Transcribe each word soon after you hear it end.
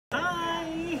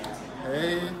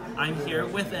Hey. I'm here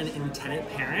with an intended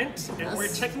parent, and we're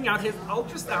checking out his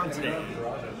ultrasound today.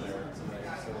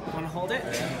 You want to hold it?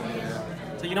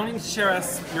 So you don't need to share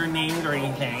us your name or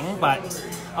anything, but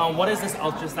what is this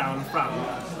ultrasound from?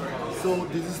 So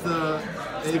this is the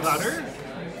Speak louder.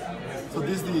 So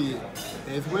this is the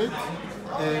 8th week,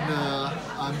 and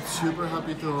I'm super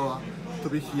happy to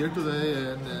be here today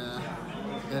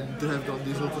and to have done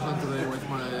this ultrasound today with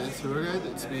my surrogate.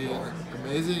 It's been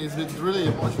amazing. It's been really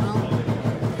emotional.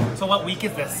 So what week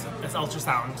is this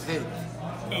ultrasound? 8.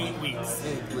 8 weeks.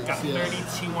 8 weeks. Got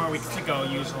 32 more weeks to go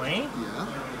usually.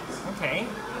 Yeah. Okay.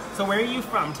 So where are you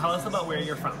from? Tell us about where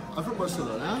you're from. I'm from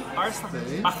Barcelona.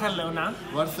 Spain. Barcelona.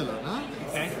 Barcelona.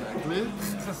 Okay. Exactly.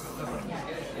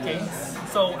 Okay.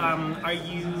 So are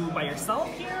you by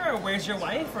yourself here, or where's your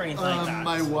wife, or anything like that?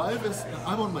 My wife is.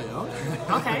 I'm on my own.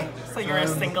 Okay. So you're a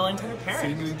single intended parent.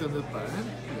 Single intended parent.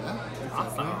 Yeah.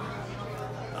 Exactly. Awesome.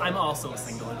 I'm also a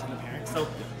single intended parent. So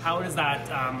how does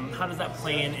that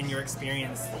play in your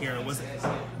experience here?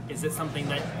 Is it something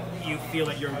that you feel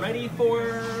that you're ready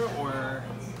for, or?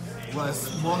 Well,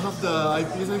 most of the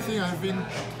IPs, I think I've been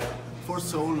for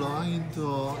so long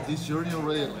into this journey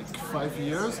already, like 5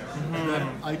 years, that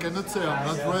I cannot say I'm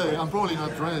not ready. I'm probably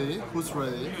not ready. Who's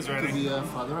ready? To be a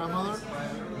father or mother?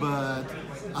 But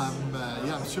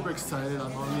I'm super excited.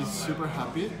 I'm only super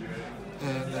happy.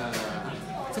 And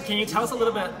so can you tell us a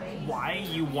little bit why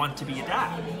you want to be a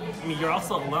dad? I mean, you're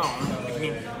also alone. I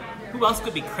mean, who else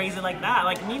could be crazy like that,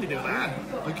 like me, to do that?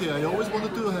 Okay, I always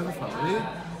wanted to have a family,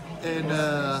 and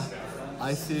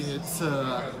I think it's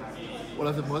one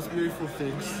of the most beautiful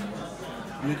things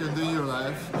you can do in your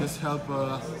life. Just help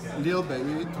a little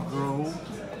baby to grow,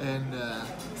 and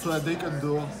so that they can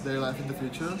do their life in the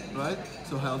future, right?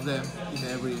 So help them in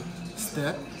every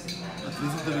step, at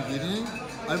least at the beginning.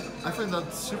 I find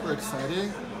that super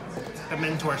exciting. The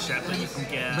mentorship that you can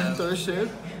get. Mentorship,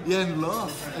 yeah, and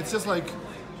love. It's just like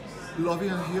loving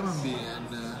a human being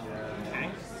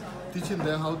and teaching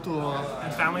them how to.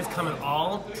 And families come in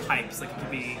all types. Like it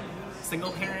could be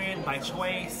single parent by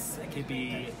choice. It could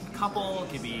be a couple.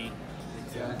 It could be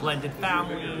blended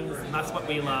families. And that's what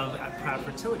we love at Proud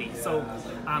Fertility. So,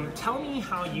 tell me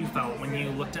how you felt when you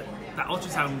looked at the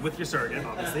ultrasound with your surrogate,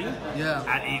 obviously. Yeah.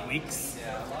 At 8 weeks.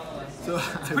 So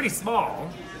it's pretty small.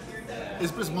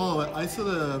 It's pretty small. I saw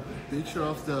the picture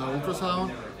of the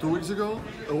ultrasound 2 weeks ago.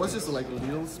 It was just like a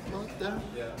little spot there,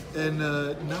 and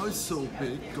now it's so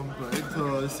big compared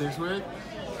to the 6th week.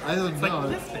 I don't know.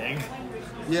 Like this big.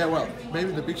 Yeah, well,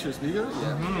 maybe the picture is bigger.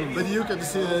 Yeah, but you can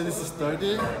see that this is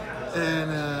starting,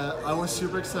 and I was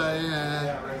super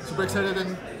excited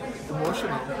and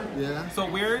emotional. Yeah. So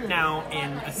we're now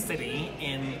in a city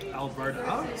in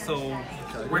Alberta. So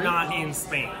we're not in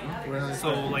Spain.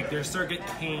 So like your surrogate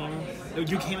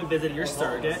you came and visited your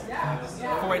surrogate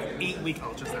for an 8-week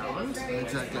ultrasound.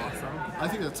 Exactly. Awesome. I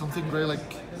think that's something very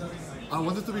like. I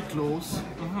wanted to be close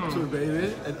to a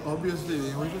baby, and obviously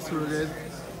being with a surrogate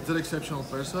is an exceptional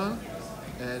person.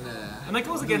 And that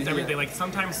goes against everything. Like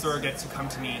sometimes surrogates who come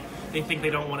to me, they think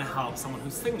they don't want to help someone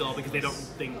who's single because they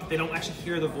don't actually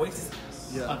hear the voice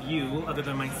of you, other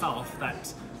than myself,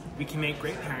 that we can make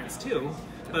great parents too.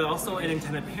 But also an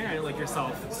intended parent like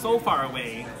yourself, so far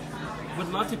away, would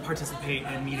love to participate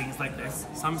in meetings like this.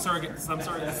 Some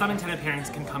intended parents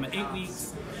can come at 8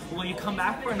 weeks. Will you come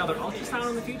back for another ultrasound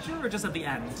in the future, or just at the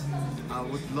end? I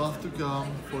would love to come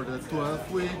for the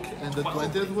 12th week and the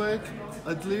 20th week,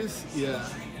 at least. Yeah,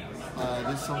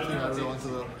 this is something I really want to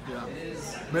do. Yeah,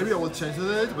 maybe I will change the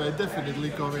date, but definitely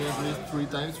coming at least 3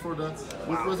 times for the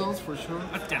ultrasounds for sure.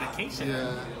 That's dedication.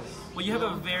 Yeah. Well,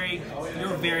 you're very,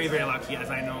 very lucky, as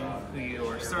I know who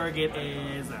your surrogate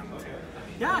is.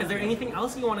 Is there anything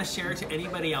else you want to share to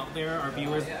anybody out there, our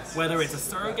viewers, whether it's a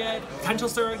surrogate, potential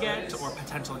surrogate, or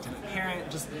potential intended parent?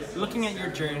 Just looking at your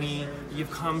journey, you've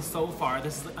come so far.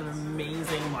 This is an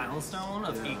amazing milestone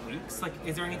of 8 weeks. Like,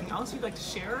 is there anything else you'd like to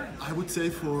share? I would say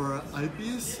for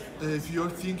IPs, if you're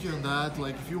thinking on that,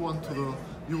 like if you want to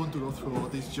go through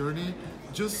this journey,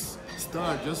 just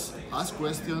start. Just ask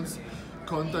questions.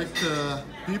 Contact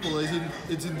people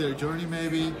it's in their journey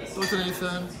maybe. Dr.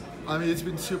 Nathan, I mean, it's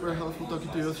been super helpful talking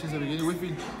to you since the beginning. We've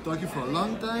been talking for a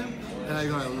long time, and I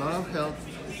got a lot of help.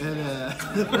 And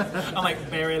I'm like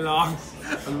very long.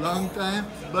 A long time,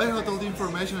 but I had all the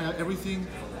information and everything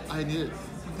I needed.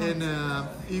 And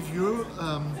if you're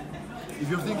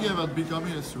thinking about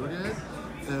becoming a surrogate,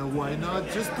 why not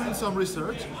just doing some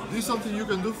research? This is something you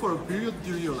can do for a period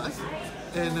during your life.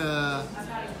 And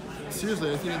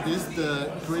seriously, I think this is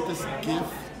the greatest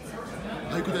gift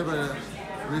I could ever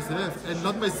receive. And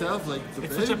not myself, like the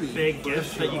baby. It's such a big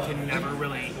gift that you can never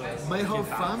really my whole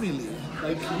family.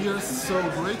 like we are so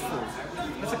grateful.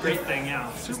 That's a great thing,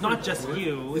 yeah. It's not just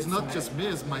you. It's not just me,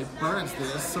 it's my parents, they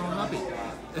are so happy.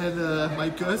 And my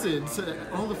cousins,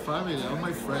 all the family, all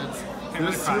my friends,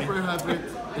 they're super happy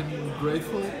and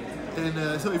grateful.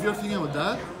 And so if you're thinking about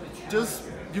that, just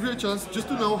give it a chance just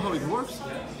to know how it works.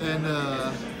 And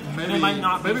maybe... And it might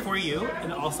not be for you,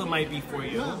 and it also might be for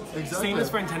you. Yeah, exactly. Same as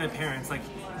for intended parents, like,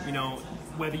 you know,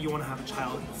 whether you want to have a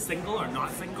child single or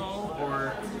not single,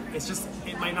 or it's just,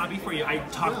 it might not be for you. I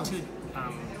talked to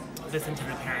this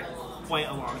intended parent quite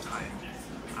a long time.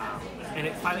 And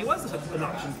it finally was an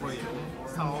option for you.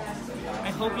 So I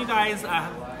hope you guys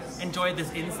enjoyed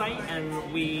this insight,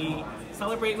 and we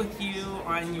celebrate with you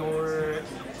on your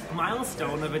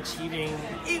milestone of achieving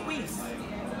 8 weeks.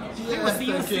 Yeah, we'll see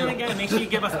you soon again. Make sure you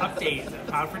give us updates.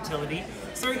 Proud Fertility,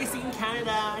 Surrogacy in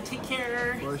Canada. Take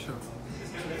care. For sure.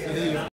 See you.